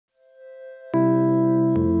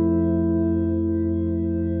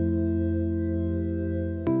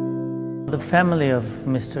The family of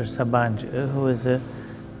Mr. Sabancı, who is a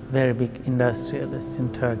very big industrialist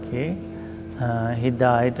in Turkey, he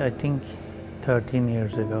died, I think, 13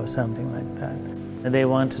 years ago, something like that. They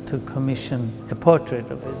wanted to commission a portrait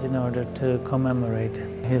of his in order to commemorate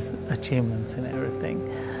his achievements and everything.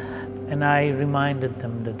 And I reminded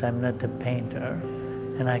them that I'm not a painter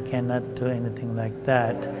and I cannot do anything like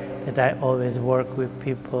that, that I always work with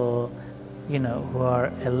people, you know, who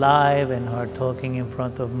are alive and who are talking in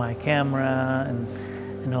front of my camera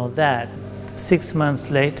and all that. 6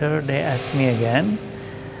 months later, they asked me again.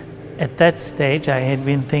 At that stage, I had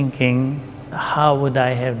been thinking, how would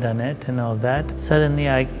I have done it and all that. Suddenly,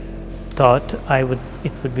 I thought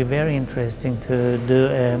it would be very interesting to do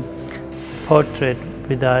a portrait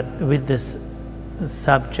with this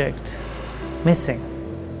subject missing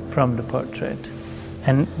from the portrait,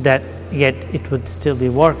 and that yet it would still be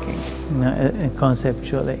working, you know,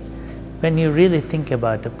 conceptually. When you really think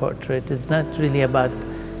about the portrait, it's not really about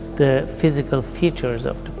the physical features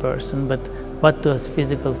of the person, but what those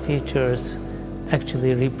physical features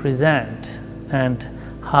actually represent, and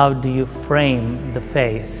how do you frame the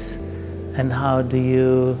face, and how do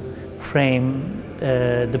you frame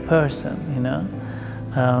the person, you know.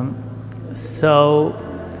 So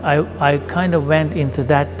I kind of went into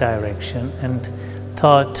that direction and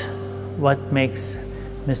thought, what makes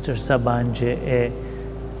Mr. Sabancı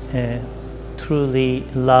a truly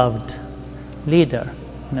loved leader,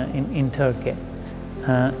 you know, in Turkey,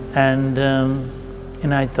 and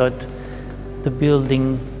I thought the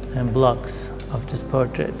building blocks of this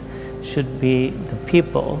portrait should be the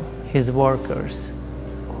people, his workers,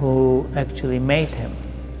 who actually made him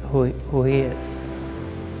who he is.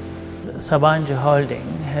 The Sabancı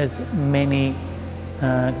Holding has many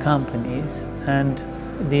companies, and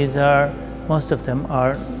these are, most of them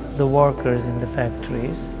are the workers in the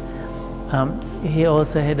factories. He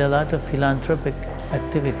also had a lot of philanthropic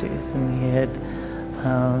activities, and he had,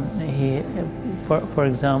 for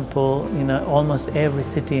example, you know, almost every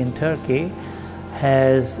city in Turkey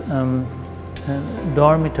has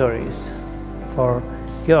dormitories for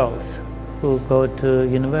girls who go to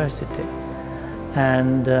university,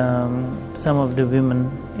 and some of the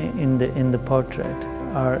women in the portrait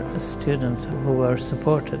are students who were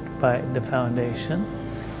supported by the foundation,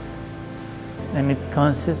 and it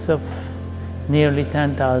consists of nearly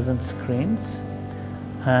 10,000 screens,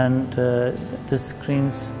 and the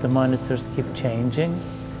screens, the monitors keep changing.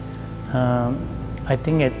 I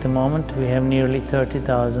think at the moment we have nearly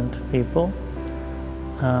 30,000 people,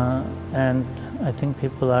 and I think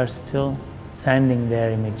people are still sending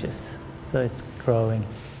their images, so it's growing.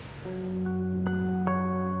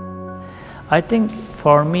 I think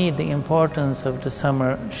for me the importance of the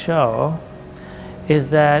summer show is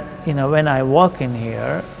that, you know, when I walk in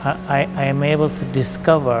here, I am able to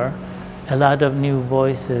discover a lot of new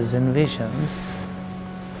voices and visions,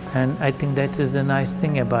 and I think that is the nice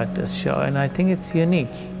thing about this show, and I think it's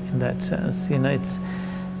unique in that sense. You know,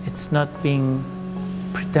 it's not being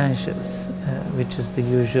pretentious, which is the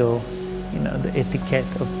usual, you know, the etiquette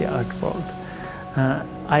of the art world.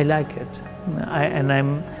 I like it, and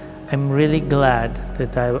I'm really glad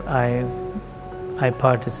that I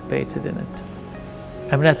participated in it.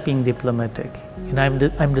 I'm not being diplomatic, and I'm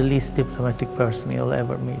the least diplomatic person you'll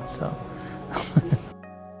ever meet, so.